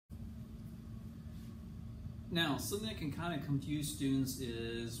Now, something that can kind of confuse students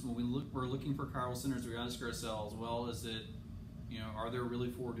is when we're looking for chiral centers, we ask ourselves, well, is it, are there really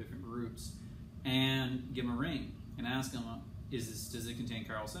 4 different groups? And give them a ring and ask them, does it contain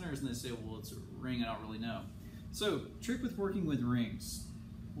chiral centers? And they say, well, it's a ring, I don't really know. So, trick with working with rings.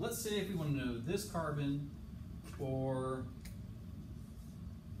 Let's say if we want to know this carbon or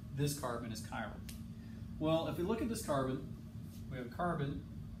this carbon is chiral. Well, if we look at this carbon, we have a carbon,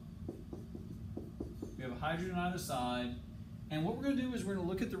 we have a hydrogen on either side, and what we're going to do is we're going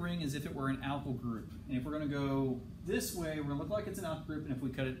to look at the ring as if it were an alkyl group. And if we're going to go this way, we're going to look like it's an alkyl group, and if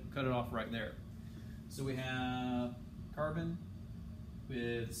we cut it off right there. So we have carbon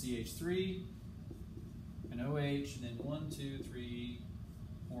with CH3, an OH, and then 1, 2, 3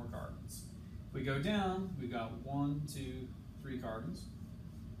 more carbons. If we go down, we've got 1, 2, 3 carbons.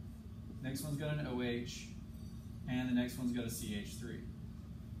 Next one's got an OH, and the next one's got a CH3.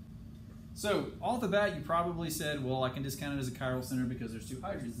 So, off the bat, you probably said, well, I can discount it as a chiral center because there's 2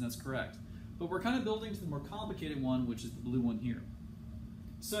 hydrogens, and that's correct. But we're kind of building to the more complicated one, which is the blue one here.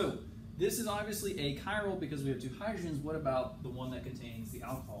 So, this is obviously a chiral because we have 2 hydrogens. What about the one that contains the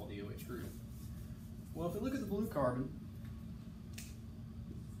alcohol, the OH group? Well, if we look at the blue carbon,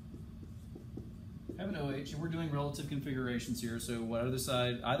 we have an OH, and we're doing relative configurations here, so either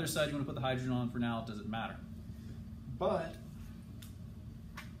side you want to put the hydrogen on for now, it doesn't matter. But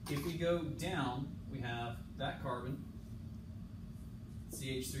if we go down, we have that carbon,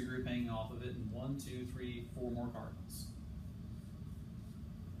 CH3 group hanging off of it, and 1, 2, 3, 4 more carbons.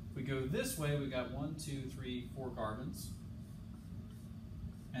 If we go this way, we've got 1, 2, 3, 4 carbons,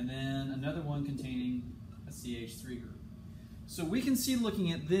 and then another one containing a CH3 group. So we can see,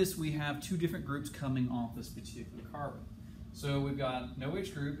 looking at this, we have 2 different groups coming off this particular carbon. So we've got an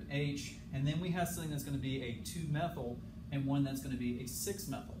OH group, H, and then we have something that's going to be a 2-methyl and one that's going to be a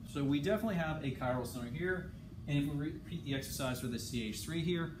 6-methyl. So we definitely have a chiral center here, and if we repeat the exercise for the CH3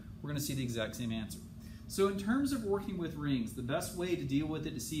 here, we're going to see the exact same answer. So in terms of working with rings, the best way to deal with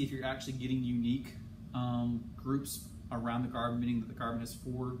it to see if you're actually getting unique groups around the carbon, meaning that the carbon has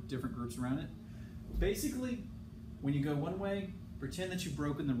 4 different groups around it, basically, when you go one way, pretend that you've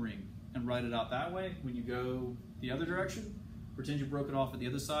broken the ring and write it out that way. When you go the other direction, pretend you broke it off at the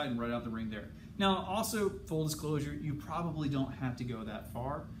other side and write out the ring there. Now, also, full disclosure, you probably don't have to go that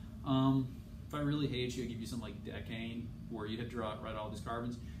far. If I really hate you, I'll give you some like decane where you have to write all these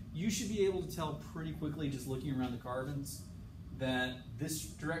carbons. You should be able to tell pretty quickly, just looking around the carbons, that this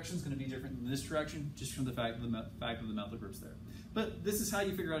direction is going to be different than this direction, just from the fact of the methyl groups there. But this is how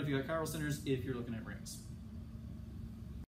you figure out if you got chiral centers if you're looking at rings.